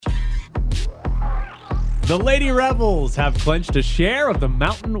The Lady Rebels have clinched a share of the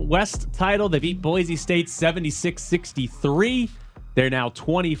Mountain West title. They beat Boise State 76-63. They're now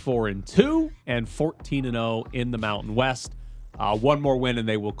 24-2 and 14-0 in the Mountain West. One more win and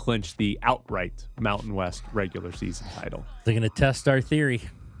they will clinch the outright Mountain West regular season title. They're going to test our theory.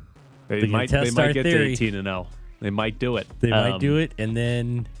 They might get to 18-0. They might do it. They might do it, and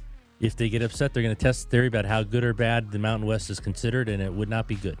then if they get upset, they're going to test the theory about how good or bad the Mountain West is considered, and it would not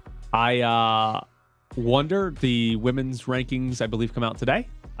be good. I wonder, the women's rankings, I believe, come out today.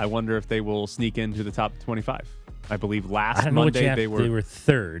 I wonder if they will sneak into the top 25. I believe last Monday they were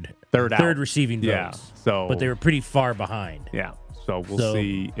third receiving votes. So, but they were pretty far behind. Yeah, so we'll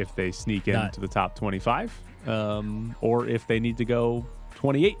see if they sneak into the top 25, or if they need to go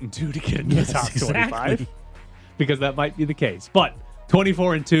 28-2 to get into the top 25, because that might be the case. But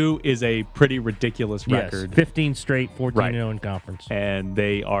 24-2 is a pretty ridiculous record. 15 straight, 14-0 in conference. And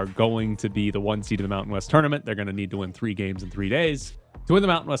they are going to be the 1 seed of the Mountain West tournament. They're going to need to win 3 games in 3 days to win the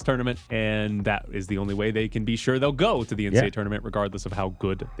Mountain West tournament, and that is the only way they can be sure they'll go to the NCAA tournament, regardless of how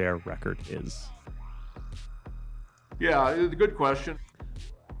good their record is. Yeah, it's a good question.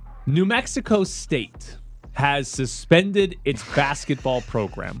 New Mexico State has suspended its basketball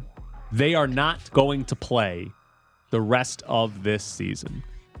program. They are not going to play the rest of this season.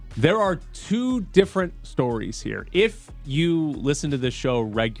 There are 2 different stories here. If you listen to this show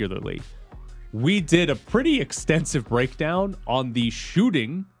regularly, we did a pretty extensive breakdown on the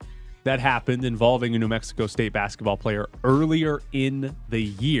shooting that happened involving a New Mexico State basketball player earlier in the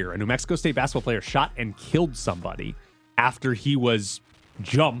year. A New Mexico State basketball player shot and killed somebody after he was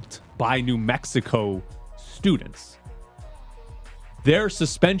jumped by New Mexico students. Their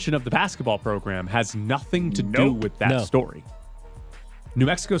suspension of the basketball program has nothing to do with that story. New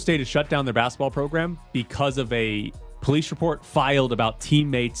Mexico State has shut down their basketball program because of a police report filed about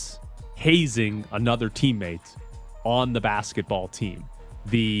teammates hazing another teammate on the basketball team.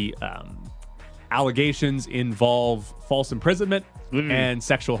 The allegations involve false imprisonment and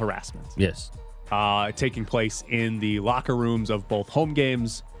sexual harassment. Yes. Taking place in the locker rooms of both home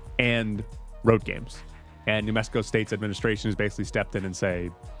games and road games. And New Mexico State's administration has basically stepped in and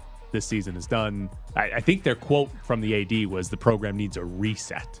say, this season is done. I think their quote from the AD was, the program needs a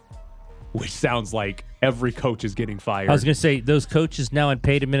reset, which sounds like every coach is getting fired. I was going to say, those coaches now on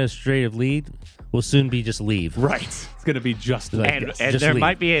paid administrative leave will soon be just leave. Right. It's going to be just and there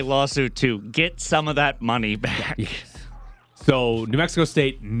might be a lawsuit to get some of that money back. So New Mexico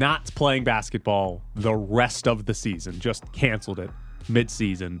State not playing basketball the rest of the season, just canceled it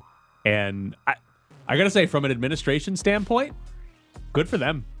mid-season. And I got to say, from an administration standpoint, good for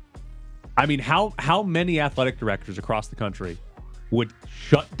them. I mean, how many athletic directors across the country would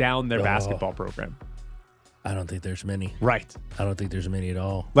shut down their basketball program? I don't think there's many. Right. I don't think there's many at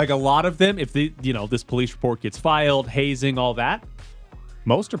all. Like a lot of them, if this police report gets filed, hazing, all that,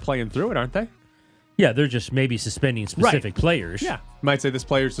 most are playing through it, aren't they? Yeah, they're just maybe suspending specific players. Yeah. Might say this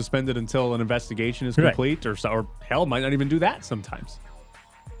player's suspended until an investigation is complete, or hell, might not even do that sometimes.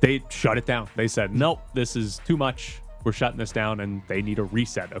 They shut it down. They said, nope, this is too much. We're shutting this down, and they need a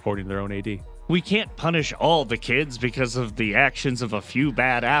reset, according to their own AD. We can't punish all the kids because of the actions of a few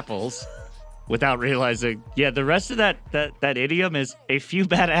bad apples without realizing, the rest of that idiom is a few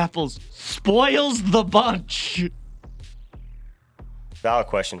bad apples spoils the bunch. Valid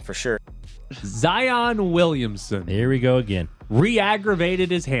question, for sure. Zion Williamson. Here we go again.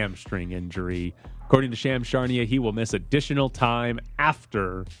 Re-aggravated his hamstring injury. According to Shams Charania, he will miss additional time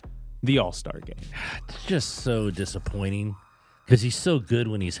after the All-Star game. It's just so disappointing because he's so good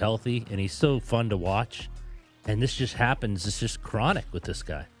when he's healthy and he's so fun to watch. And this just happens. It's just chronic with this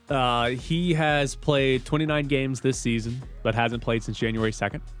guy. He has played 29 games this season, but hasn't played since January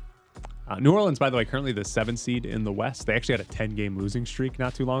 2nd. New Orleans, by the way, currently the 7th seed in the West. They actually had a 10-game losing streak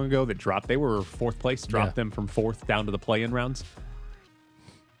not too long ago that dropped. They were 4th place, dropped them from 4th down to the play-in rounds.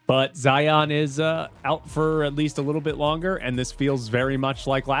 But Zion is out for at least a little bit longer, and this feels very much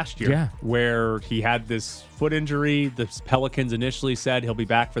like last year, where he had this foot injury. The Pelicans initially said he'll be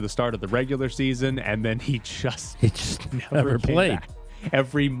back for the start of the regular season, and then he just never played. Back.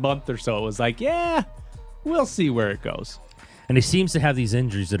 Every month or so, it was like, we'll see where it goes. And he seems to have these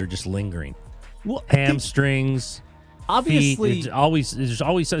injuries that are just lingering. Well, hamstrings, obviously, feet. There's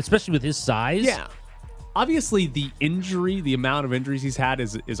always, especially with his size. Yeah. Obviously, the amount of injuries he's had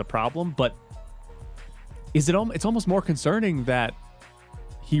is a problem, but it's almost more concerning that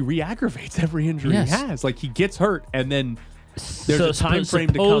he re-aggravates every injury he has. Like, he gets hurt, and then there's a time frame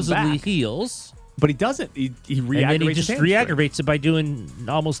to come back. Heals, but he doesn't. He re-aggravates. And then he just re-aggravates it by doing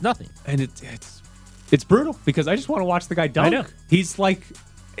almost nothing. And it's brutal because I just want to watch the guy dunk. I know. He's like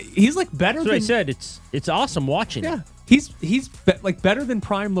He's like better That's what than I said. It's awesome watching. Yeah, he's like better than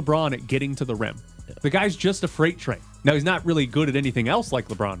prime LeBron at getting to the rim. The guy's just a freight train. Now he's not really good at anything else like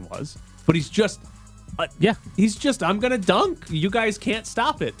LeBron was, but he's just he's just I'm gonna dunk. You guys can't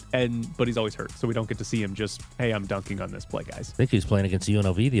stop it. But he's always hurt, so we don't get to see him just hey I'm dunking on this play, guys. I think he was playing against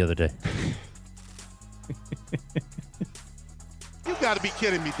UNLV the other day. You got to be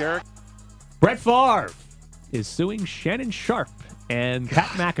kidding me, Derek. Brett Favre is suing Shannon Sharp and Pat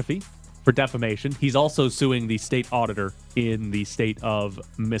McAfee for defamation. He's also suing the state auditor in the state of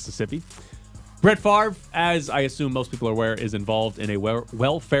Mississippi. Brett Favre, as I assume most people are aware, is involved in a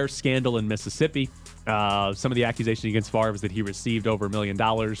welfare scandal in Mississippi. Some of the accusations against Favre is that he received over $1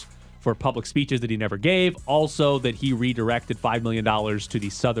 million for public speeches that he never gave. Also, that he redirected $5 million to the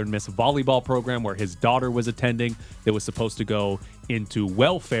Southern Miss volleyball program where his daughter was attending that was supposed to go into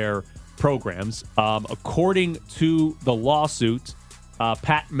welfare programs. According to the lawsuit,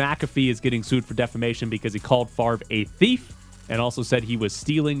 Pat McAfee is getting sued for defamation because he called Favre a thief and also said he was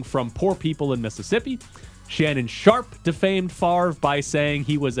stealing from poor people in Mississippi. Shannon Sharp defamed Favre by saying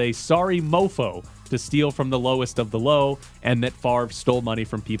he was a sorry mofo to steal from the lowest of the low and that Favre stole money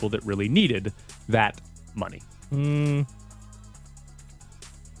from people that really needed that money. I'm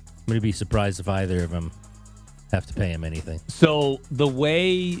going to be surprised if either of them have to pay him anything. So the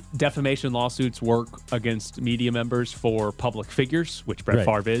way defamation lawsuits work against media members for public figures, which Brett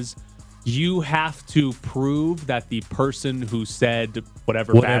Favre is, you have to prove that the person who said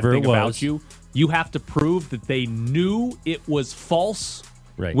whatever bad thing about you, you have to prove that they knew it was false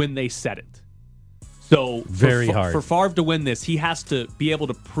when they said it. So very hard for Favre to win this, he has to be able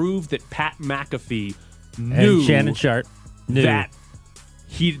to prove that Pat McAfee knew and Shannon Sharp knew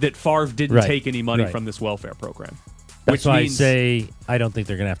that Favre didn't take any money from this welfare program. That's why I say I don't think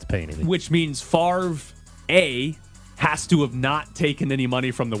they're going to have to pay anything. Which means Favre, A, has to have not taken any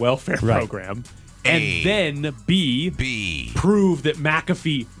money from the welfare program, and then B, prove that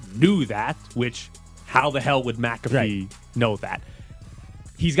McAfee knew that, which how the hell would McAfee know that?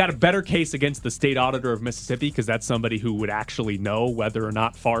 He's got a better case against the state auditor of Mississippi because that's somebody who would actually know whether or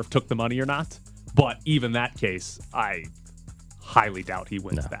not Favre took the money or not. But even that case, I highly doubt he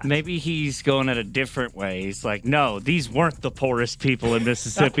wins that. Maybe he's going at a different way. He's like, no, these weren't the poorest people in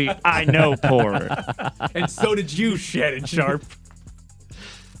Mississippi. I know poor. And so did you, Shannon Sharp.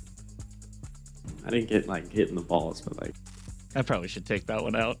 I didn't get hitting the balls, but I probably should take that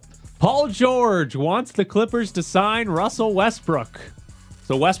one out. Paul George wants the Clippers to sign Russell Westbrook.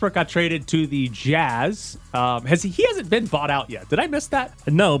 So Westbrook got traded to the Jazz. He hasn't been bought out yet. Did I miss that?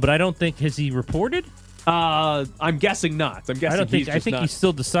 No, but I don't think has he reported? I'm guessing not. I think he's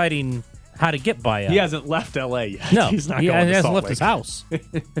still deciding how to get buyout. He hasn't left LA yet. No, he's not he going to hasn't Salt left Lake. his house.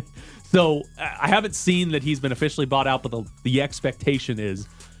 So I haven't seen that he's been officially bought out, but the expectation is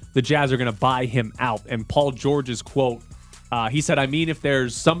the Jazz are going to buy him out. And Paul George's quote, he said, I mean, if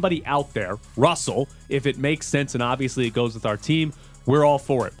there's somebody out there, Russell, if it makes sense and obviously it goes with our team, we're all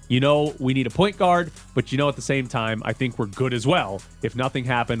for it. We need a point guard, but at the same time, I think we're good as well. If nothing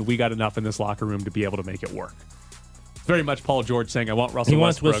happened, we got enough in this locker room to be able to make it work. It's very much Paul George saying, I want Russell Westbrook. He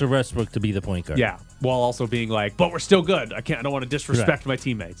wants Russell Westbrook to be the point guard. Yeah, while also being like, but we're still good. I don't want to disrespect my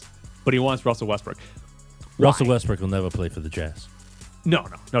teammates. But he wants Russell Westbrook. Russell Westbrook will never play for the Jazz. No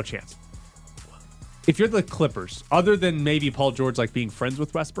chance. If you're the Clippers, other than maybe Paul George being friends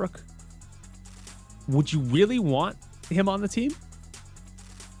with Westbrook, would you really want him on the team?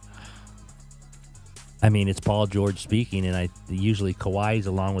 I mean, it's Paul George speaking, and usually Kawhi's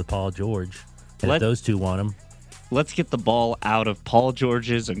along with Paul George. And if those two want him. Let's get the ball out of Paul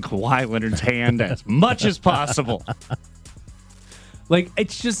George's and Kawhi Leonard's hand as much as possible.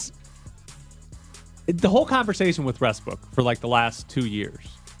 It's just the whole conversation with Westbrook for the last 2 years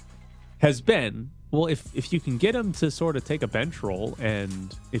has been, well, if you can get him to sort of take a bench role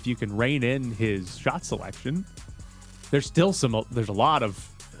and if you can rein in his shot selection, there's a lot of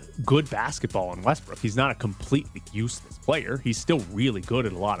good basketball in Westbrook. He's not a completely useless player. He's still really good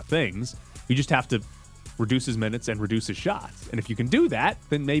at a lot of things. You just have to reduce his minutes and reduce his shots. And if you can do that,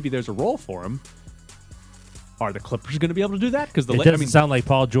 then maybe there's a role for him. Are the Clippers going to be able to do that? Because it doesn't sound like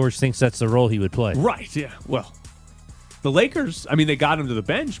Paul George thinks that's the role he would play. Right, yeah. Well, the Lakers, they got him to the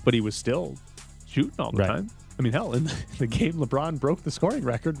bench, but he was still shooting all the time. Hell, in the game LeBron broke the scoring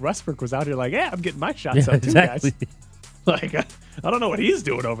record, Westbrook was out here I'm getting my shots up too, guys. I don't know what he's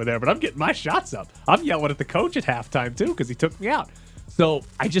doing over there, but I'm getting my shots up. I'm yelling at the coach at halftime, too, because he took me out. So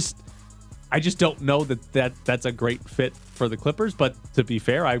I just don't know that's a great fit for the Clippers. But to be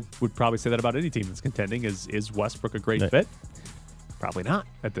fair, I would probably say that about any team that's contending. Is Westbrook a great fit? Probably not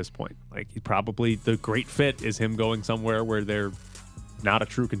at this point. Probably the great fit is him going somewhere where they're not a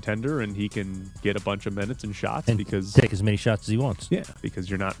true contender and he can get a bunch of minutes and shots And because take as many shots as he wants. yeah, because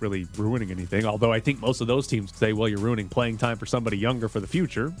you're not really ruining anything. Although I think most of those teams say, well, you're ruining playing time for somebody younger for the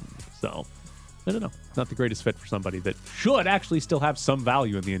future. So I don't know. Not the greatest fit for somebody that should actually still have some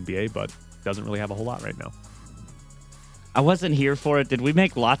value in the NBA, but doesn't really have a whole lot right now. I wasn't here for it. Did we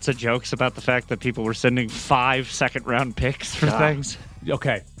make lots of jokes about the fact that people were sending 5 second-round picks for things?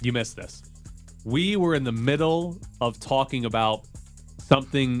 Okay, you missed this. We were in the middle of talking about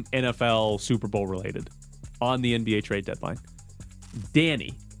something NFL Super Bowl related on the NBA trade deadline.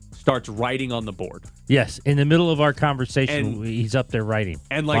 Danny starts writing on the board. Yes, in the middle of our conversation, And- he's up there writing.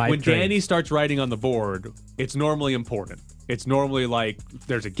 And like 5 when trades. Danny starts writing on the board, it's normally important. It's normally like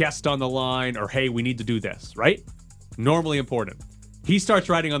there's a guest on the line or hey, we need to do this, right? Normally important. He starts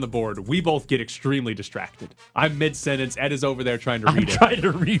writing on the board. We both get extremely distracted. I'm mid-sentence. Ed is over there trying to I'm read it. trying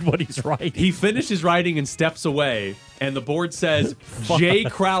to read what he's writing. He finishes writing and steps away, and the board says Jay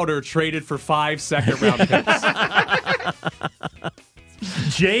Crowder traded for 5 second-round picks.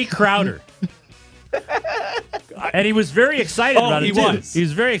 Jay Crowder. And he was very excited about it, he too. was. He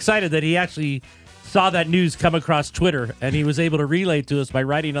was very excited that he actually saw that news come across Twitter, and he was able to relay it to us by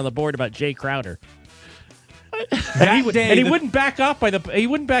writing on the board about Jay Crowder. And he wouldn't back off from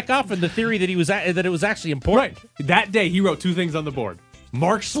the theory that it was actually important. Right. That day, he wrote 2 things on the board.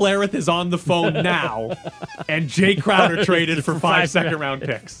 Mark Schlereth is on the phone now, and Jay Crowder traded for 5 second-round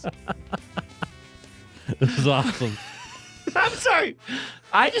picks. This is awesome. I'm sorry.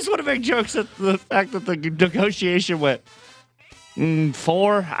 I just want to make jokes at the fact that the negotiation went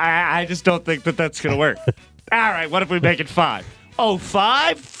 4. I just don't think that that's going to work. All right, what if we make it 5? Oh,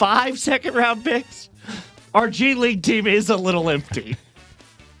 5? 5 second-round picks? Our G League team is a little empty.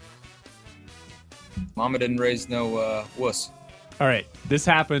 Mama didn't raise no wuss. All right, this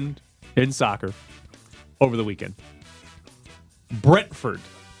happened in soccer over the weekend. Brentford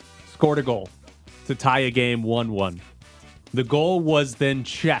scored a goal to tie a game 1-1. The goal was then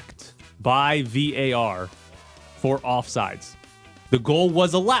checked by VAR for offsides. The goal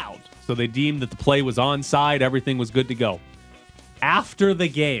was allowed, so they deemed that the play was onside, everything was good to go. After the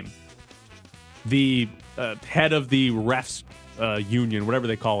game, the head of the refs union, whatever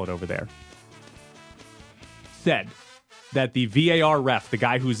they call it over there, said that the VAR ref, the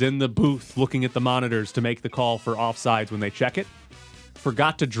guy who's in the booth looking at the monitors to make the call for offsides when they check it,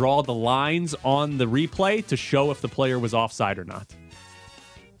 forgot to draw the lines on the replay to show if the player was offside or not.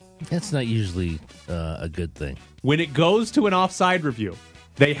 That's not usually a good thing. When it goes to an offside review,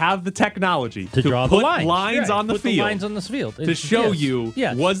 they have the technology To draw the put lines. lines Right, on the put field the lines on the field. to show you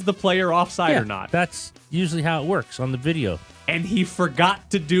was the player offside or not. That's usually how it works on the video. And he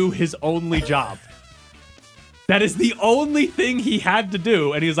forgot to do his only job. That is the only thing he had to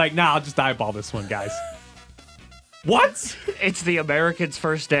do. And he was like, nah, I'll just eyeball this one, guys. What? It's the Americans'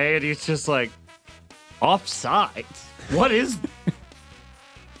 first day, and he's just like, offsides? What is...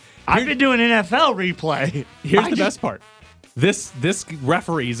 I've been doing NFL replay. Here's the best part. This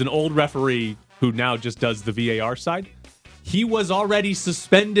referee is an old referee who now just does the VAR side. He was already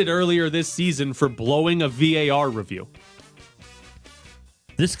suspended earlier this season for blowing a VAR review.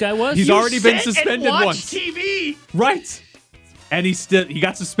 This guy was? He's You already been sit and suspended watch once. TV. Right. And he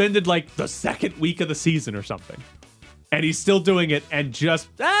got suspended like the second week of the season or something. And he's still doing it and just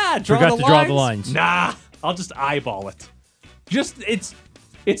Forgot to draw the lines. Nah, I'll just eyeball it.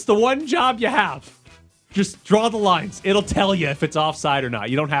 It's the one job you have. Just draw the lines. It'll tell you if it's offside or not.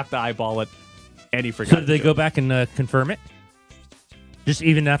 You don't have to eyeball it. And he forgot. So did they to. go back and confirm it? Just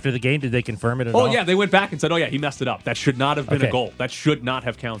even after the game, did they confirm it at all? Oh, yeah, they went back and said, oh, yeah, he messed it up. That should not have been a Okay. goal. That should not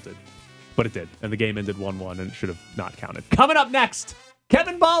have counted. But it did. And the game ended 1-1, and it should have not counted. Coming up next,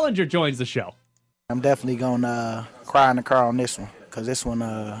 Kevin Bollinger joins the show. I'm definitely gonna cry in the car on this one, cause this one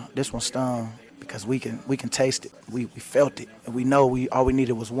stung, because we can taste it, we felt it, and we know all we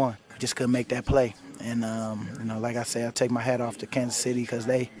needed was one. We just couldn't make that play, and like I said, I take my hat off to Kansas City because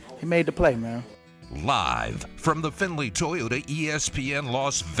they made the play, man. Live from the Findlay Toyota ESPN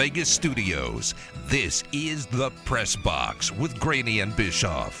Las Vegas studios, this is the Press Box with Graney and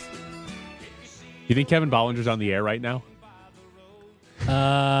Bischoff. You think Kevin Bollinger's on the air right now?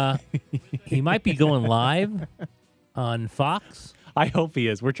 He might be going live on Fox, I hope he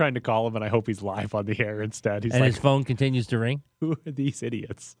is. We're trying to call him, and I hope he's live on the air instead. He's and like, his phone continues to ring. who are these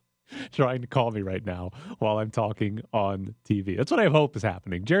idiots trying to call me right now while I'm talking on TV? That's what I hope is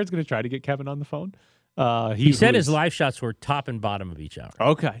happening. Jared's going to try to get Kevin on the phone. He said his live shots were top and bottom of each hour.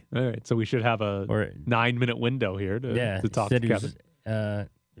 Okay. All right. So we should have a Or- 9-minute window here to talk to said he Kevin. was,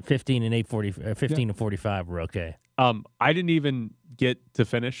 15 and 15 and 45 were okay. I didn't even get to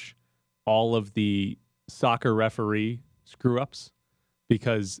finish all of the soccer referee screw-ups.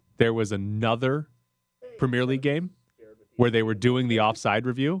 because there was another Premier League game where they were doing the offside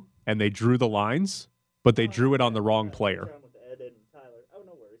review and they drew the lines, but they drew it on the wrong player.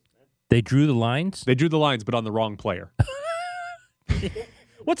 They drew the lines? They drew the lines, but on the wrong player.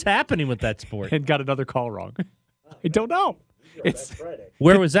 What's happening with that sport? And got another call wrong. I don't know.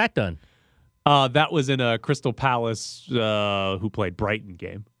 Where was that done? That was in a Crystal Palace who played Brighton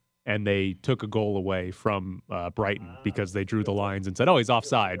game. And they took a goal away from Brighton because they drew the lines and said, oh, he's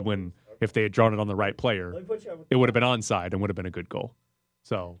offside, when if they had drawn it on the right player, it would have been onside and would have been a good goal.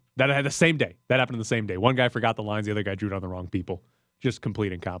 So that had the same day. That happened on the same day. One guy forgot the lines. The other guy drew it on the wrong people. Just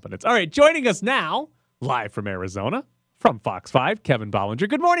complete incompetence. All right, joining us now, live from Arizona, from Fox 5, Kevin Bollinger.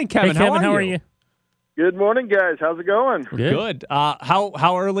 Good morning, Kevin. Hey, Kevin, how are you? Good morning, guys. How's it going? Good.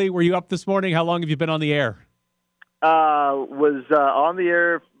 How early were you up this morning? How long have you been on the air? Was on the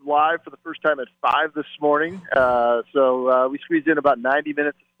air live for the first time at 5 this morning. So we squeezed in about 90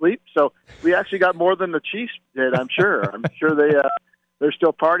 minutes of sleep. So we actually got more than the Chiefs did, I'm sure. I'm sure they're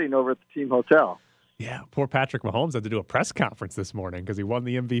still partying over at the team hotel. Yeah, poor Patrick Mahomes had to do a press conference this morning because he won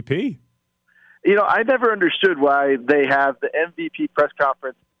the MVP. You know, I never understood why they have the MVP press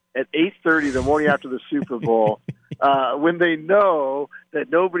conference at 8:30 the morning after the Super Bowl when they know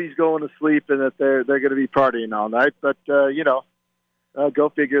that nobody's going to sleep and that they're going to be partying all night. But, go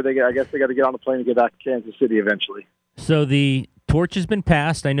figure. I guess they got to get on the plane and get back to Kansas City eventually. So the torch has been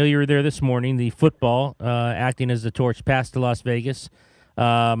passed. I know you were there this morning. The football acting as the torch passed to Las Vegas.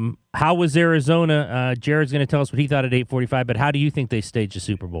 How was Arizona? Jared's going to tell us what he thought at 8:45, but how do you think they staged the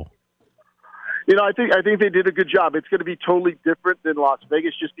Super Bowl? You know, I think they did a good job. It's going to be totally different than Las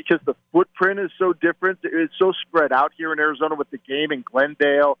Vegas just because the footprint is so different. It's so spread out here in Arizona with the game in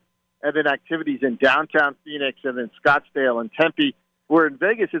Glendale and then activities in downtown Phoenix and then Scottsdale and Tempe. Where in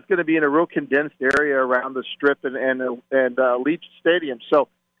Vegas, it's going to be in a real condensed area around the Strip and Legion Stadium. So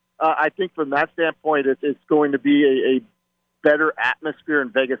I think from that standpoint, it's going to be a better atmosphere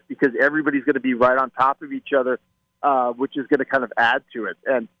in Vegas because everybody's going to be right on top of each other, which is going to kind of add to it.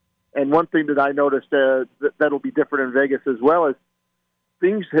 And one thing that I noticed that'll be different in Vegas as well is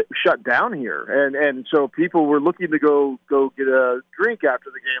things shut down here. And so people were looking to go get a drink after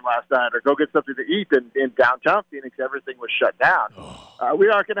the game last night or go get something to eat. And in downtown Phoenix, everything was shut down. We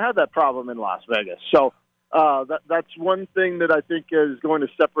aren't going to have that problem in Las Vegas. So that's one thing that I think is going to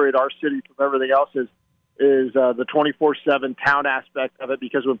separate our city from everything else is the 24/7 town aspect of it,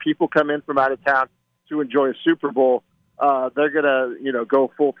 because when people come in from out of town to enjoy a Super Bowl, they're going to,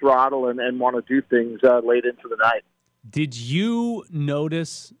 go full throttle and want to do things late into the night. Did you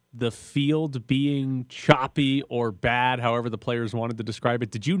notice the field being choppy or bad, however the players wanted to describe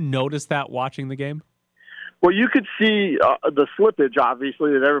it? Did you notice that watching the game? Well, you could see the slippage,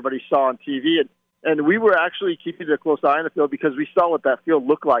 obviously, that everybody saw on TV. And we were actually keeping a close eye on the field because we saw what that field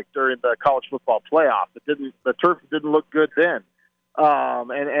looked like during the college football playoff. The turf didn't look good then.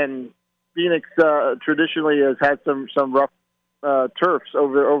 And Phoenix traditionally has had some rough turfs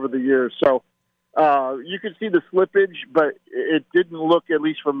over the years. So you could see the slippage, but it didn't look, at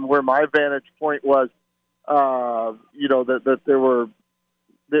least from where my vantage point was, that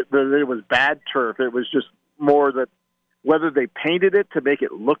it was bad turf. It was just more that whether they painted it to make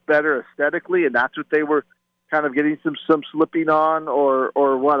it look better aesthetically, and that's what they were kind of getting some slipping on, or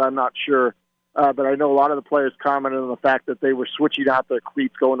what, I'm not sure. But I know a lot of the players commented on the fact that they were switching out their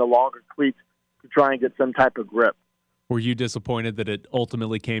cleats, going to longer cleats to try and get some type of grip. Were you disappointed that it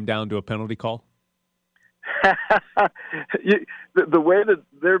ultimately came down to a penalty call? The way that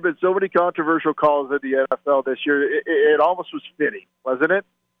there have been so many controversial calls in the NFL this year, it almost was fitting, wasn't it?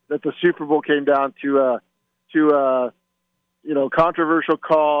 That the Super Bowl came down to controversial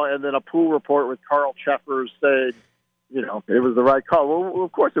call and then a pool report with Carl Cheffers saying, it was the right call. Well,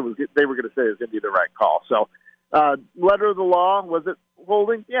 of course it was. They were going to say it was going to be the right call. So, letter of the law, was it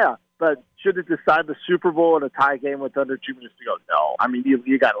holding? Yeah. But should it decide the Super Bowl in a tie game with under 2 minutes to go? No. I mean,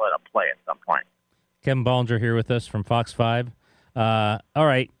 you got to let them play at some point. Kevin Bollinger here with us from Fox 5. All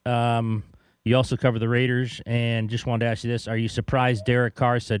right. You also cover the Raiders, and just wanted to ask you this. Are you surprised Derek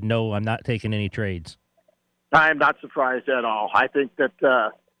Carr said, no, I'm not taking any trades? I'm not surprised at all. I think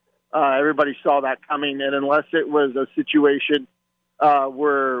that everybody saw that coming, and unless it was a situation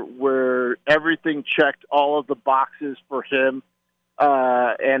where everything checked all of the boxes for him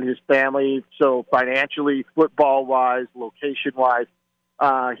and his family, so financially, football-wise, location-wise,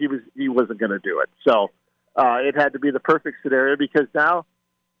 he wasn't going to do it. So it had to be the perfect scenario because now,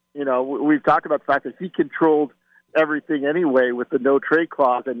 we've talked about the fact that he controlled everything anyway with the no-trade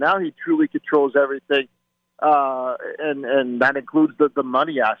clause, and now he truly controls everything. And that includes the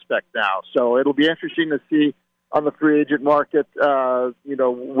money aspect now. So it'll be interesting to see on the free agent market,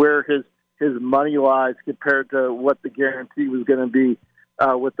 where his money lies compared to what the guarantee was going to be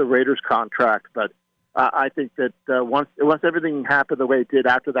with the Raiders contract. But I think that once everything happened the way it did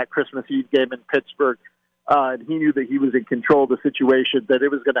after that Christmas Eve game in Pittsburgh, and he knew that he was in control of the situation, that it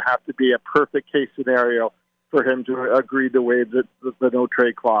was going to have to be a perfect case scenario for him to agree to waive the no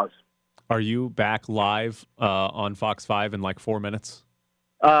trade clause. Are you back live on Fox 5 in like 4 minutes?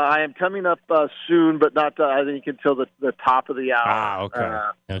 I am coming up soon, but not, I think, until the top of the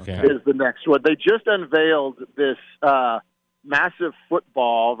hour. Okay. Is the next one. They just unveiled this massive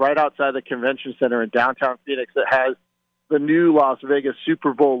football right outside the convention center in downtown Phoenix that has the new Las Vegas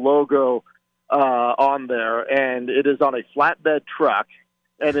Super Bowl logo on there, and it is on a flatbed truck,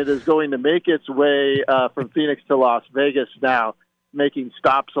 and it is going to make its way from Phoenix to Las Vegas now, making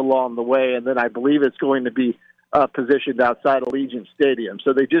stops along the way, and then I believe it's going to be positioned outside Allegiant Stadium.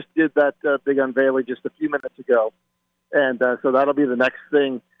 So they just did that big unveiling just a few minutes ago, and so that'll be the next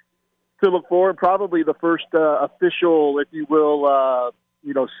thing to look for, probably the first official, if you will,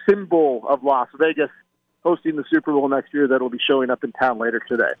 symbol of Las Vegas hosting the Super Bowl next year that'll be showing up in town later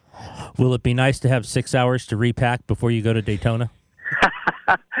today. Will it be nice to have 6 hours to repack before you go to Daytona?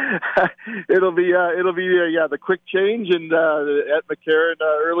 It'll be the quick change and at McCarran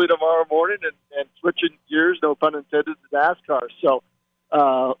early tomorrow morning and switching gears, no pun intended, to NASCAR. So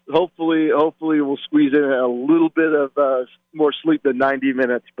hopefully we'll squeeze in a little bit of more sleep than 90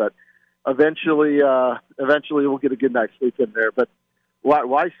 minutes, but eventually we'll get a good night's sleep in there. But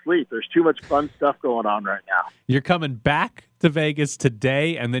why sleep? There's too much fun stuff going on right now. You're coming back to Vegas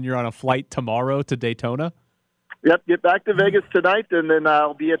today, and then you're on a flight tomorrow to Daytona? Yep, get back to Vegas tonight, and then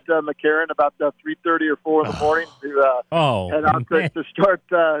I'll be at McCarran about 3:30 or 4 in the morning to head out to start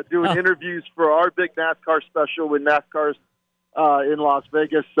doing interviews for our big NASCAR special when NASCAR's in Las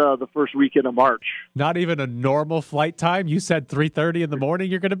Vegas the first weekend of March. Not even a normal flight time? You said 3:30 in the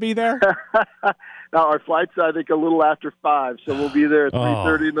morning you're going to be there? Now, our flight's, I think, a little after 5, so we'll be there at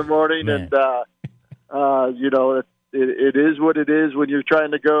 3:30 in the morning, man. And, it is what it is when you're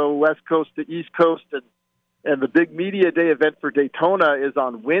trying to go West Coast to East Coast, and the big media day event for Daytona is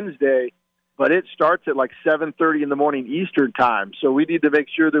on Wednesday, but it starts at like 7:30 in the morning Eastern time. So we need to make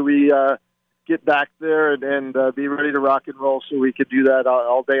sure that we get back there and be ready to rock and roll so we could do that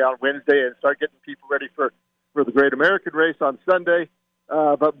all day on Wednesday and start getting people ready for the Great American Race on Sunday.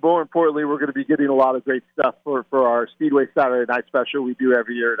 But more importantly, we're going to be getting a lot of great stuff for our Speedway Saturday Night Special we do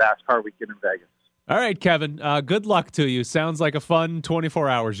every year at NASCAR Weekend in Vegas. All right, Kevin, good luck to you. Sounds like a fun 24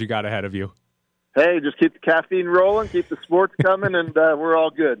 hours you got ahead of you. Hey, just keep the caffeine rolling, keep the sports coming, and we're all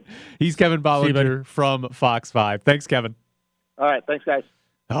good. He's Kevin Bollinger from Fox 5. Thanks, Kevin. All right, thanks, guys.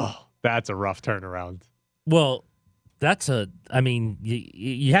 Oh, that's a rough turnaround. Well,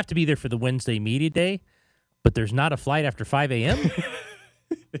 you have to be there for the Wednesday media day, but there's not a flight after 5 a.m.?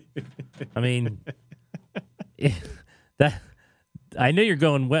 I know you're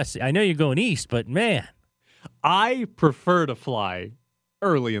going west. I know you're going east, but man. I prefer to fly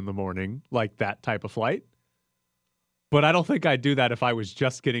early in the morning, like that type of flight. But I don't think I'd do that if I was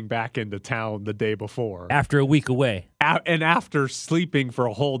just getting back into town the day before. After a week away. And after sleeping for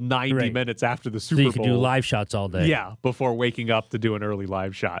a whole 90 minutes after the Super Bowl. So you can do live shots all day. Yeah, before waking up to do an early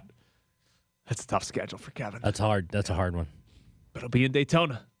live shot. That's a tough schedule for Kevin. That's hard. That's a hard one. But it'll be in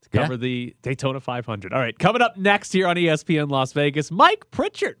Daytona to cover the Daytona 500. All right, coming up next here on ESPN Las Vegas, Mike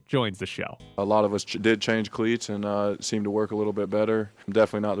Pritchard joins the show. A lot of us did change cleats and it seemed to work a little bit better.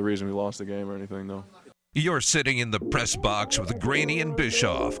 Definitely not the reason we lost the game or anything, though. You're sitting in the press box with Graney and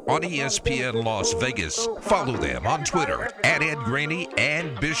Bischoff on ESPN Las Vegas. Follow them on Twitter at Ed Graney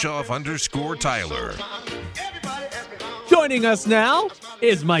and Bischoff_Tyler. Joining us now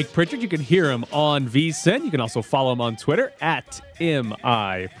is Mike Pritchard. You can hear him on VSiN. You can also follow him on Twitter at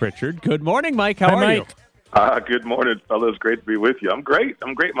MI Pritchard. Good morning, Mike. How are you? Good morning, fellas. Great to be with you. I'm great.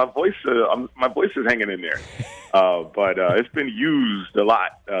 My voice is hanging in there, but it's been used a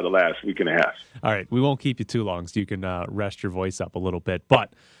lot the last week and a half. All right, we won't keep you too long, so you can rest your voice up a little bit.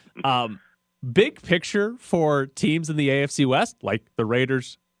 But big picture for teams in the AFC West, like the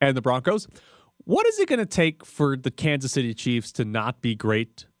Raiders and the Broncos. What is it going to take for the Kansas City Chiefs to not be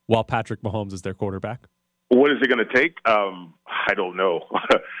great while Patrick Mahomes is their quarterback? What is it going to take? I don't know.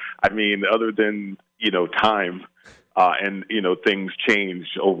 I mean, other than, time and, things change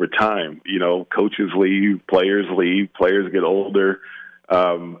over time. Coaches leave, players get older.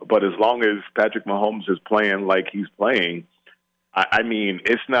 But as long as Patrick Mahomes is playing like he's playing, I mean,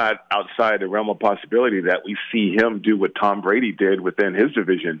 it's not outside the realm of possibility that we see him do what Tom Brady did within his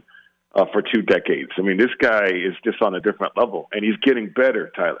division for 2 decades. I mean, this guy is just on a different level, and he's getting better,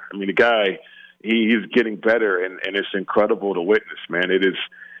 Tyler. I mean, the guy He's getting better, and it's incredible to witness, man.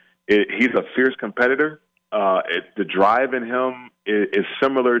 He's a fierce competitor. The drive in him is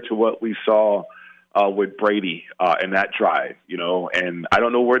similar to what we saw with Brady in that drive, and I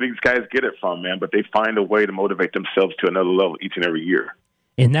don't know where these guys get it from, man, but they find a way to motivate themselves to another level each and every year.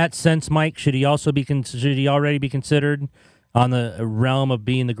 In that sense, Mike, should he already be considered on the realm of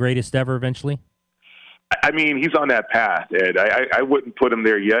being the greatest ever eventually? I mean, he's on that path, Ed. I wouldn't put him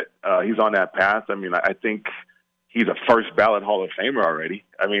there yet. He's on that path. I mean, I think he's a first ballot Hall of Famer already.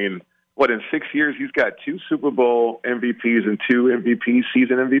 I mean, in 6 years, he's got 2 Super Bowl MVPs and 2 MVP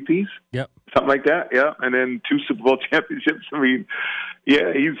season MVPs? Yep. Something like that, yeah. And then 2 Super Bowl championships. I mean,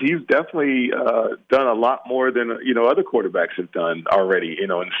 yeah, he's definitely done a lot more than, other quarterbacks have done already, in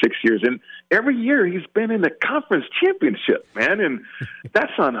 6 years. And every year he's been in the conference championship, man. And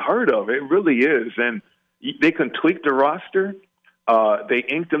that's unheard of. It really is. And they can tweak the roster. They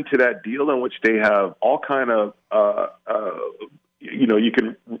inked them to that deal in which they have all kind of you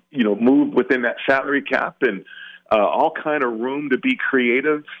can move within that salary cap and all kind of room to be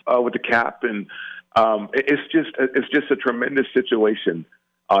creative with the cap, and it's just a tremendous situation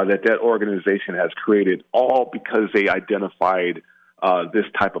that organization has created, all because they identified this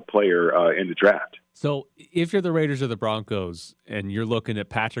type of player in the draft. So if you're the Raiders or the Broncos and you're looking at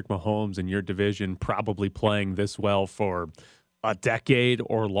Patrick Mahomes in your division probably playing this well for a decade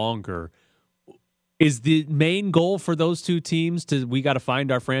or longer, is the main goal for those two teams we got to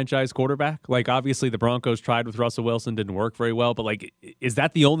find our franchise quarterback? Like, obviously the Broncos tried with Russell Wilson, didn't work very well, but is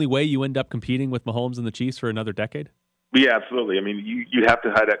that the only way you end up competing with Mahomes and the Chiefs for another decade? Yeah, absolutely. I mean, you have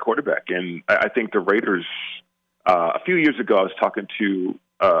to hire that quarterback. And I think the Raiders, a few years ago, I was talking to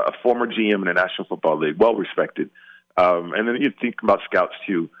a former GM in the National Football League, well-respected. And then you think about scouts,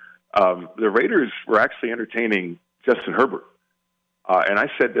 too. The Raiders were actually entertaining Justin Herbert. And I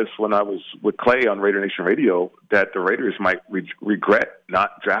said this when I was with Clay on Raider Nation Radio, that the Raiders might regret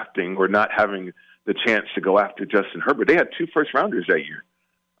not drafting or not having the chance to go after Justin Herbert. They had 2 first-rounders that year.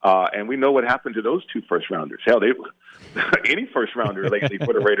 And we know what happened to those 2 first-rounders. Hell, any first-rounder lately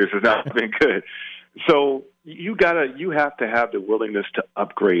for the Raiders has not been good. So you have to have the willingness to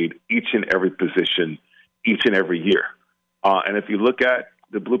upgrade each and every position each and every year. And if you look at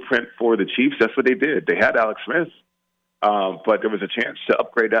the blueprint for the Chiefs, that's what they did. They had Alex Smith. But there was a chance to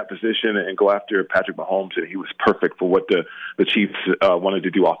upgrade that position and go after Patrick Mahomes, and he was perfect for what the Chiefs wanted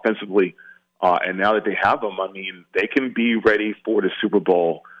to do offensively. And now that they have him, I mean, they can be ready for the Super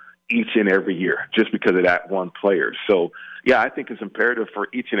Bowl each and every year just because of that one player. So, yeah, I think it's imperative for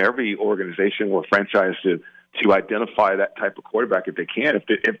each and every organization or franchise to identify that type of quarterback if they can,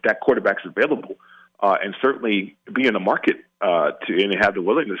 if that quarterback's available, and certainly be in the market and have the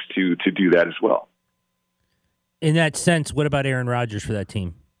willingness to do that as well. In that sense, what about Aaron Rodgers for that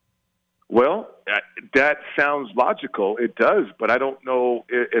team? Well, that sounds logical. It does, but I don't know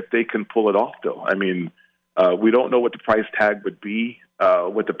if they can pull it off, though. I mean, we don't know what the price tag would be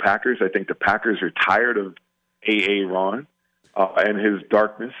with the Packers. I think the Packers are tired of A.A. Ron and his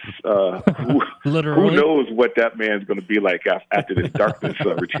darkness. Who knows what that man's going to be like after this darkness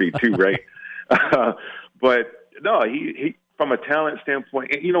retreat, too, right? But, no, he from a talent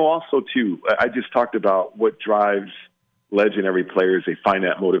standpoint, also, too, I just talked about what drives legendary players. They find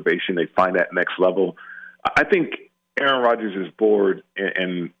that motivation. They find that next level. I think Aaron Rodgers is bored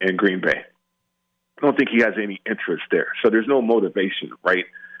in Green Bay. I don't think he has any interest there. So there's no motivation, right?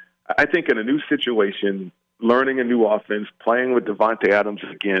 I think in a new situation, learning a new offense, playing with Devontae Adams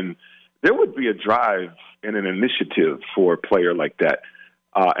again, there would be a drive and an initiative for a player like that.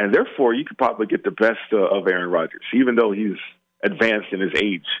 And therefore, you could probably get the best of Aaron Rodgers, even though he's advanced in his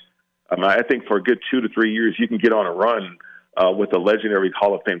age. I think for a good 2 to 3 years, you can get on a run with a legendary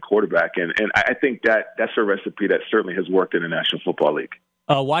Hall of Fame quarterback. And I think that's a recipe that certainly has worked in the National Football League.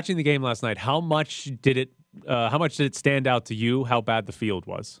 Watching the game last night, how much did it stand out to you how bad the field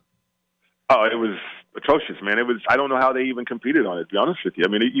was? Oh, it was atrocious, man. I don't know how they even competed on it, to be honest with you. I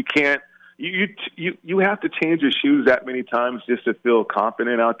mean, you can't. You have to change your shoes that many times just to feel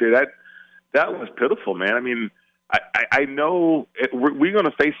confident out there. That was pitiful, man. I mean, I know we're going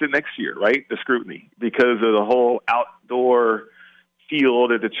to face it next year, right? The scrutiny because of the whole outdoor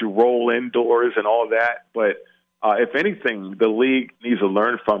field that you roll indoors and all that. But if anything, the league needs to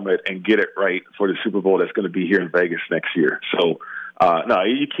learn from it and get it right for the Super Bowl that's going to be here in Vegas next year. So, no,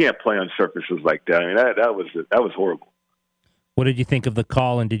 you can't play on surfaces like that. I mean, that was horrible. What did you think of the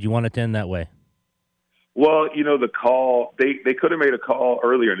call, and did you want it to end that way? Well, the call, they could have made a call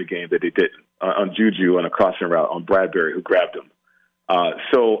earlier in the game that they didn't on Juju on a crossing route on Bradbury, who grabbed him.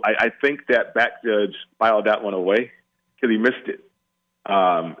 So I think that back judge filed that one away because he missed it.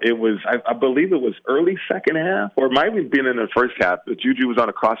 It was, I believe it was early second half, or it might have been in the first half. But Juju was on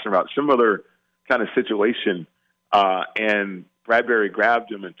a crossing route, similar kind of situation, and Bradbury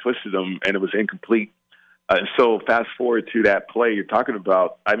grabbed him and twisted him, and it was incomplete. So fast forward to that play you're talking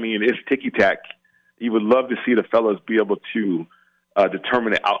about. I mean, it's ticky-tack. You would love to see the fellas be able to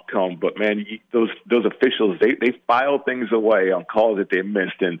determine the outcome, but man, those officials, they file things away on calls that they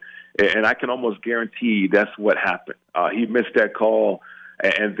missed, and I can almost guarantee that's what happened. He missed that call,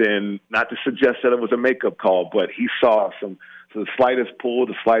 and then not to suggest that it was a makeup call, but he saw the slightest pull,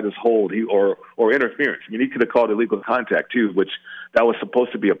 the slightest hold, or interference. I mean, he could have called illegal contact too, which that was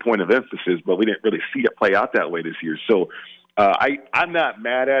supposed to be a point of emphasis, but we didn't really see it play out that way this year. So I'm not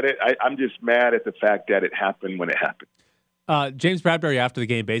mad at it. I'm just mad at the fact that it happened when it happened. James Bradbury after the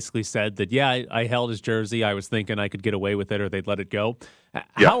game basically said that, I held his jersey. I was thinking I could get away with it or they'd let it go. Yeah.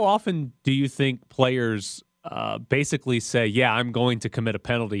 How often do you think players basically say, I'm going to commit a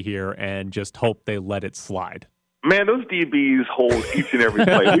penalty here and just hope they let it slide? Man, those DBs hold each and every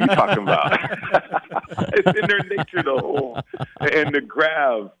play. What are you talking about? It's in their nature to hold and to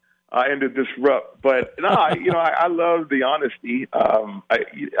grab and to disrupt. But no, I love the honesty.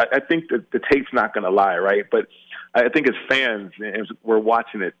 I think that the tape's not going to lie, right? But I think as fans, as we're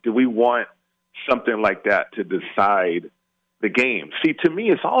watching it, do we want something like that to decide the game? See, to me,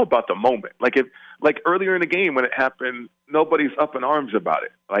 it's all about the moment. Like earlier in the game when it happened, nobody's up in arms about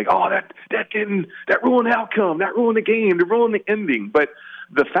it. Like, that ruined the outcome, that ruined the game, that ruined the ending. But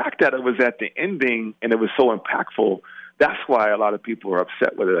the fact that it was at the ending and it was so impactful, that's why a lot of people are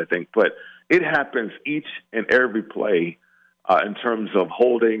upset with it, I think. But it happens each and every play in terms of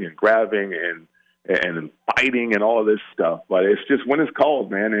holding and grabbing and fighting and all of this stuff. But it's just when it's called,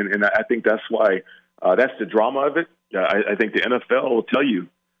 man. And I think that's why that's the drama of it. I think the NFL will tell you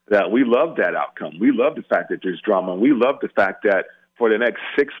that we love that outcome. We love the fact that there's drama. We love the fact that for the next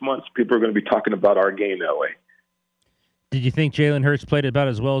 6 months, people are going to be talking about our game that way. Did you think Jalen Hurts played about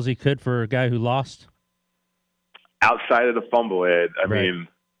as well as he could for a guy who lost? Outside of the fumble, Ed, I mean,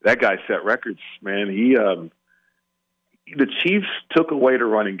 that guy set records, man. The Chiefs took away the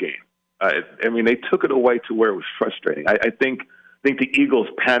running game. They took it away to where it was frustrating. I think the Eagles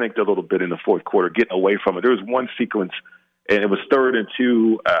panicked a little bit in the fourth quarter, getting away from it. There was one sequence, and it was 3rd and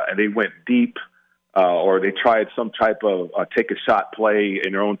 2, and they went deep, or they tried some type of take a shot play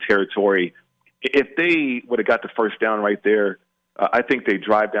in their own territory. If they would have got the first down right there, I think they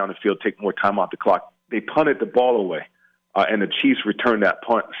drive down the field, take more time off the clock. They punted the ball away, and the Chiefs returned that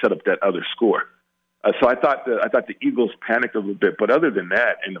punt, set up that other score. So I thought the Eagles panicked a little bit, but other than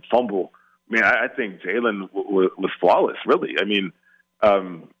that, and the fumble, man, I think Jalen was flawless. Really, I mean,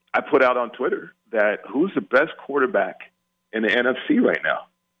 I put out on Twitter that who's the best quarterback in the NFC right now?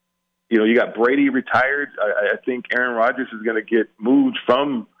 You got Brady retired. I think Aaron Rodgers is going to get moved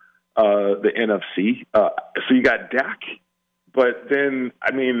from the NFC. So you got Dak. But then,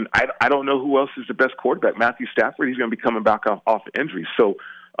 I don't know who else is the best quarterback. Matthew Stafford, he's going to be coming back off injury. So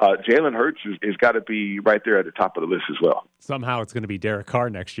Jalen Hurts has got to be right there at the top of the list as well. Somehow it's going to be Derek Carr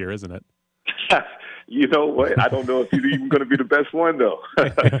next year, isn't it? You know what? I don't know if he's even going to be the best one, though.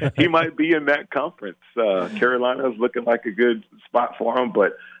 He might be in that conference. Carolina's looking like a good spot for him,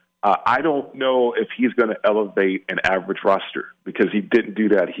 but I don't know if he's going to elevate an average roster because he didn't do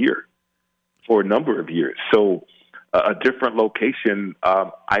that here for a number of years. So a different location,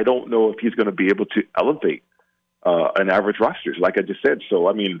 I don't know if he's going to be able to elevate an average roster, like I just said. So,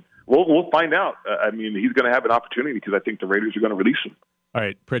 we'll find out. He's going to have an opportunity because I think the Raiders are going to release him. All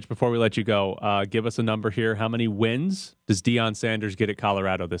right, Pritch, before we let you go, give us a number here. How many wins does Deion Sanders get at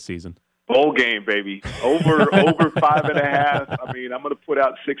Colorado this season? Bowl game, baby. Over 5.5. I'm going to put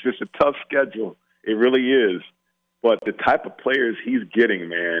out 6. It's a tough schedule. It really is. But the type of players he's getting,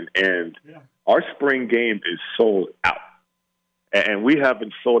 man, and our spring game is sold out. And we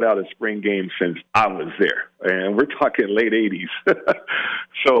haven't sold out a spring game since I was there. And we're talking late 80s.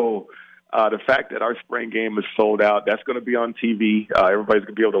 So the fact that our spring game is sold out, that's going to be on TV. Everybody's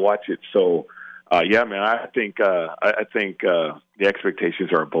going to be able to watch it. So, man, I think the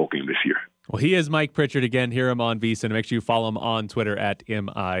expectations are a bowl game this year. Well, he is Mike Pritchard. Again, hear him on VSiN. Make sure you follow him on Twitter at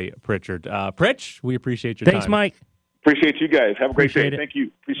 @MIPritchard. Pritch, we appreciate your time. Thanks, Mike. Appreciate you guys. Have a great day. Thank you.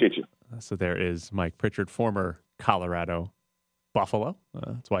 Appreciate you. So there is Mike Pritchard, former Colorado Buffalo.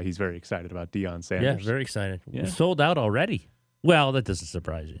 That's why he's very excited about Deion Sanders. Yeah, very excited. Yeah. Sold out already. Well, that doesn't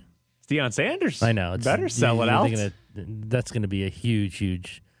surprise you. It's Deion Sanders. I know. Better sell it out. That's going to be a huge,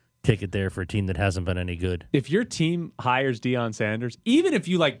 huge ticket there for a team that hasn't been any good. If your team hires Deion Sanders, even if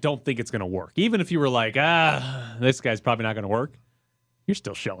you don't think it's going to work, even if you were like, this guy's probably not going to work, you're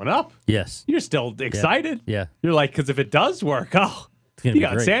still showing up. Yes. You're still excited. Yeah. You're like, because if it does work, it's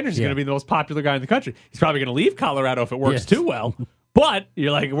Deion Sanders is going to be the most popular guy in the country. He's probably going to leave Colorado if it works too well. But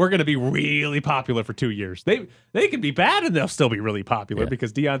you're like, we're going to be really popular for 2 years. They can be bad and they'll still be really popular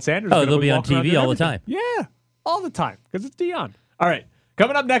because Deion Sanders. Oh, they'll be on TV all the time. Yeah, all the time because it's Deion. All right,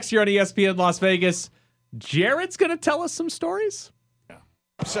 coming up next year on ESPN Las Vegas, Jared's going to tell us some stories.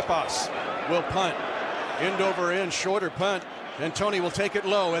 Siposs will punt. End over end, shorter punt. And Tony will take it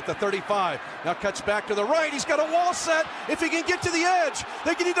low at the 35. Now cuts back to the right. He's got a wall set. If he can get to the edge,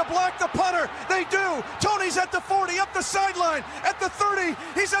 they need to block the punter. They do. Tony's at the 40, up the sideline. At the 30,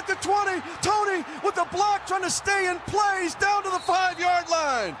 he's at the 20. Tony with the block trying to stay in play. He's down to the 5-yard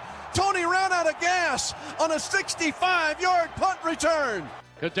line. Tony ran out of gas on a 65-yard punt return.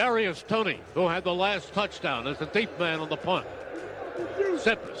 Kadarius Toney, who had the last touchdown, is the deep man on the punt.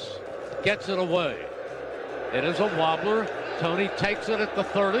 Siposs gets it away. It is a wobbler. Tony takes it at the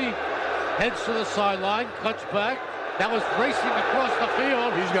 30, heads to the sideline, cuts back. That was racing across the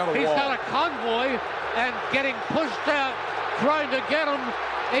field. He's got a convoy and getting pushed out, trying to get him.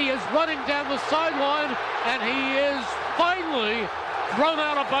 He is running down the sideline, and he is finally thrown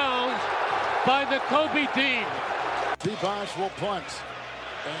out of bounds by the Kobe Dean. Siposs will punt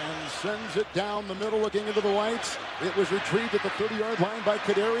and sends it down the middle, looking into the lights. It was retrieved at the 30-yard line by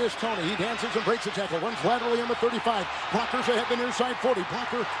Kadarius Toney. He dances and breaks a tackle, runs laterally on the 35. Blockers ahead the near side 40.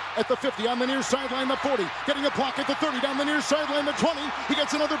 Blocker at the 50 on the near sideline, the 40. Getting a block at the 30 down the near sideline, the 20. He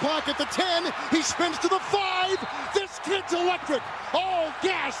gets another block at the 10. He spins to the 5. This kid's electric. All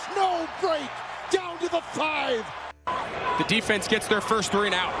gas, no break. Down to the 5. The defense gets their first 3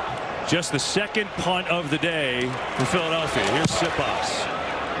 and out. Just the second punt of the day for Philadelphia. Here's Siposs.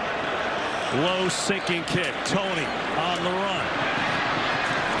 Low sinking kick. Tony on the run.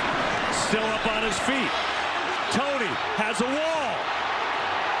 Still up on his feet. Tony has a wall.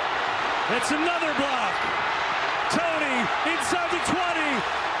 It's another block. Tony inside the 20.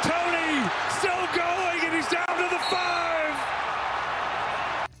 Tony still going, and he's down to the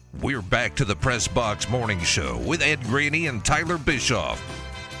 5. We're back to the Press Box Morning Show with Ed Graney and Tyler Bischoff.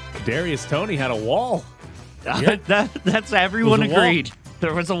 Darius Toney had a wall. That's everyone agreed. Wall.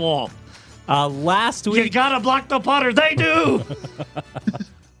 There was a wall. Last week, you gotta block the punter. They do.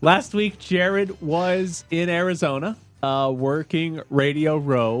 Last week, Jared was in Arizona working Radio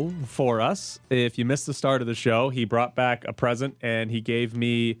Row for us. If you missed the start of the show, he brought back a present and he gave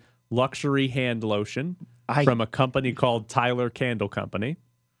me luxury hand lotion from a company called Tyler Candle Company.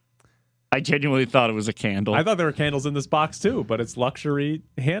 I genuinely thought it was a candle. I thought there were candles in this box too, but it's luxury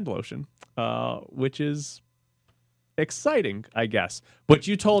hand lotion, which is exciting, I guess. But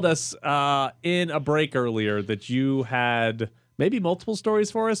you told us in a break earlier that you had maybe multiple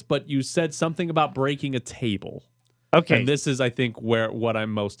stories for us, but you said something about breaking a table. Okay. And this is, I think, what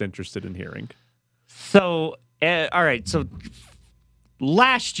I'm most interested in hearing. So, all right. So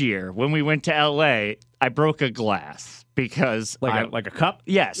last year when we went to LA, I broke a glass because like a cup?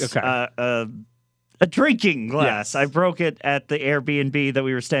 Yes. Okay. A drinking glass. Yes. I broke it at the Airbnb that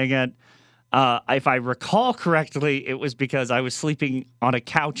we were staying at. If I recall correctly, it was because I was sleeping on a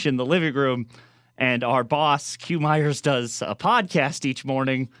couch in the living room, and our boss, Q Myers, does a podcast each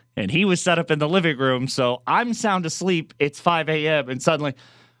morning, and he was set up in the living room, so I'm sound asleep. It's 5 a.m., and suddenly,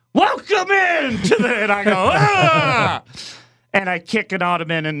 welcome in! And I go, ah! And I kick an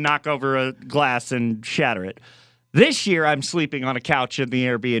ottoman and knock over a glass and shatter it. This year, I'm sleeping on a couch in the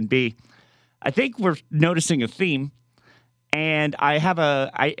Airbnb. I think we're noticing a theme. And I have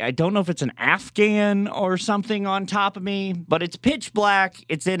I don't know if it's an Afghan or something on top of me, but it's pitch black.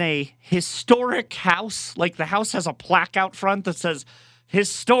 It's in a historic house. Like the house has a plaque out front that says,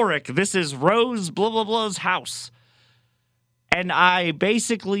 historic, this is Rose blah, blah, blah's house. And I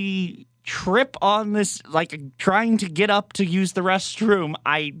basically trip on this, like trying to get up to use the restroom.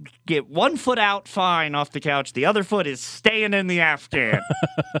 I get one foot out fine off the couch. The other foot is staying in the Afghan.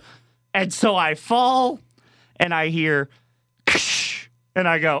 And so I fall and I hear... And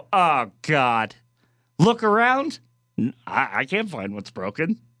I go, oh, God. Look around. I can't find what's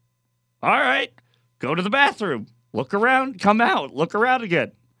broken. All right. Go to the bathroom. Look around. Come out. Look around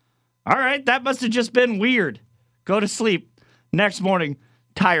again. All right. That must have just been weird. Go to sleep. Next morning,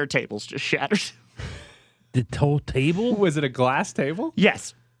 tire table's just shattered. The whole table? Was it a glass table?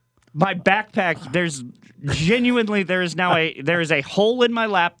 Yes. My backpack, there is a hole in my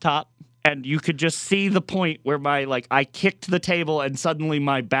laptop. And you could just see the point where I kicked the table and suddenly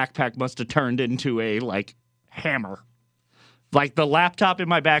my backpack must have turned into a, hammer. Like, the laptop in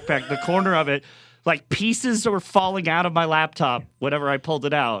my backpack, the corner of it, pieces were falling out of my laptop whenever I pulled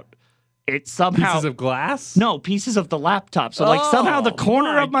it out. it somehow Pieces of glass? No, pieces of the laptop. So like somehow the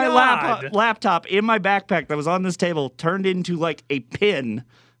corner of my laptop in my backpack that was on this table turned into like a pin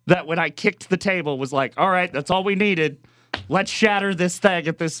that when I kicked the table was like, all right, that's all we needed. Let's shatter this thing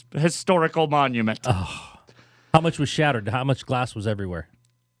at this historical monument. Oh. How much was shattered? How much glass was everywhere?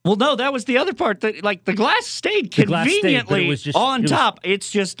 Well, no, that was the other part. That like the glass stayed conveniently on top.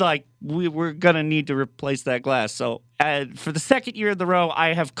 It's just like we're gonna need to replace that glass. So for the second year in the row,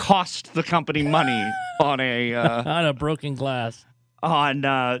 I have cost the company money on a on a broken glass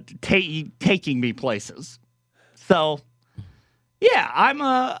on taking me places. So yeah,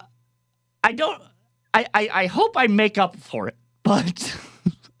 I hope I make up for it, but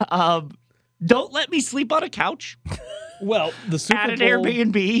don't let me sleep on a couch. Well, the Super at an Bowl,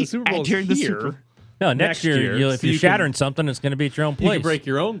 Airbnb the Super Bowl during the Super. No, next year if you're shattering something, it's going to be at your own place. You can break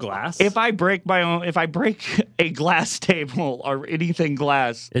your own glass. If I break a glass table or anything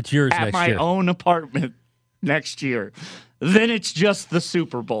glass, it's yours at next my year. own apartment next year. Then it's just the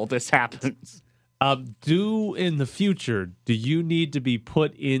Super Bowl. This happens. In the future, do you need to be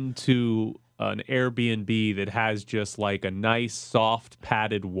put into an Airbnb that has just like a nice, soft,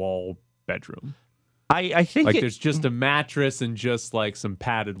 padded wall bedroom? I think like there's just a mattress and just like some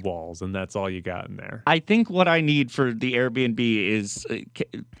padded walls, and that's all you got in there. I think what I need for the Airbnb is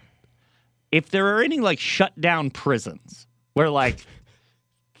if there are any like shut down prisons where like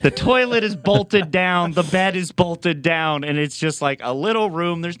the toilet is bolted down, the bed is bolted down, and it's just like a little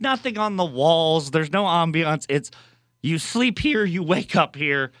room. There's nothing on the walls. There's no ambiance. It's you sleep here, you wake up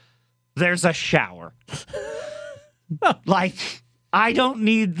here. There's a shower. Like, I don't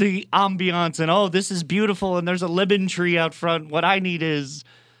need the ambiance and, oh, this is beautiful and there's a lemon tree out front. What I need is,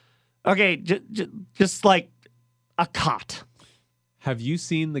 okay, just like a cot. Have you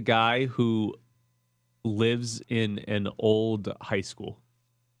seen the guy who lives in an old high school?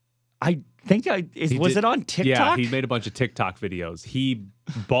 I think was it on TikTok? Yeah, he made a bunch of TikTok videos. He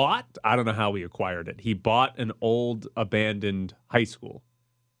bought, I don't know how he acquired it. He bought an old abandoned high school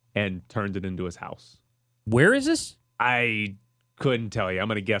and turned it into his house. Where is this? I couldn't tell you. I'm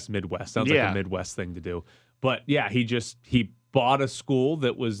going to guess Midwest. Sounds like a Midwest thing to do. But yeah, he bought a school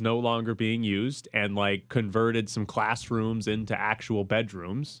that was no longer being used and like converted some classrooms into actual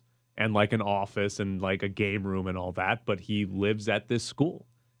bedrooms and like an office and like a game room and all that. But he lives at this school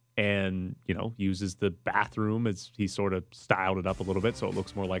and, you know, uses the bathroom as he sort of styled it up a little bit so it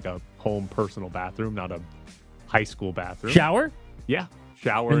looks more like a home personal bathroom, not a high school bathroom. Shower? Yeah.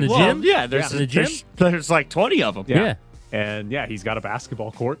 Shower. In the gym? Yeah, there's the gym. There's like 20 of them. Yeah. And yeah, he's got a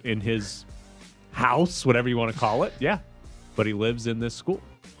basketball court in his house, whatever you want to call it. Yeah. But he lives in this school.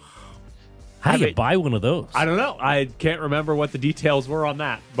 How do you buy one of those? I don't know. I can't remember what the details were on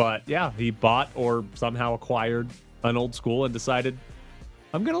that. But yeah, he bought or somehow acquired an old school and decided,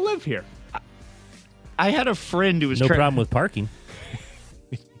 I'm going to live here. I had a friend who was no problem with parking.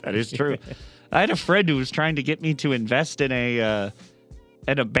 That is true. I had a friend who was trying to get me to invest in an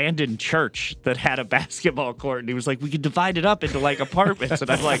abandoned church that had a basketball court, and he was like, we could divide it up into like apartments. And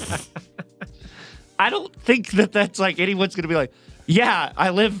I'm like, I don't think that's like anyone's gonna be like, yeah, I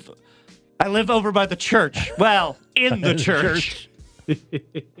live over by the church. Well, in the church.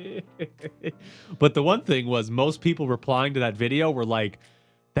 But the one thing was most people replying to that video were like,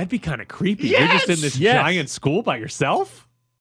 that'd be kind of creepy. Yes! You're just in this giant school by yourself?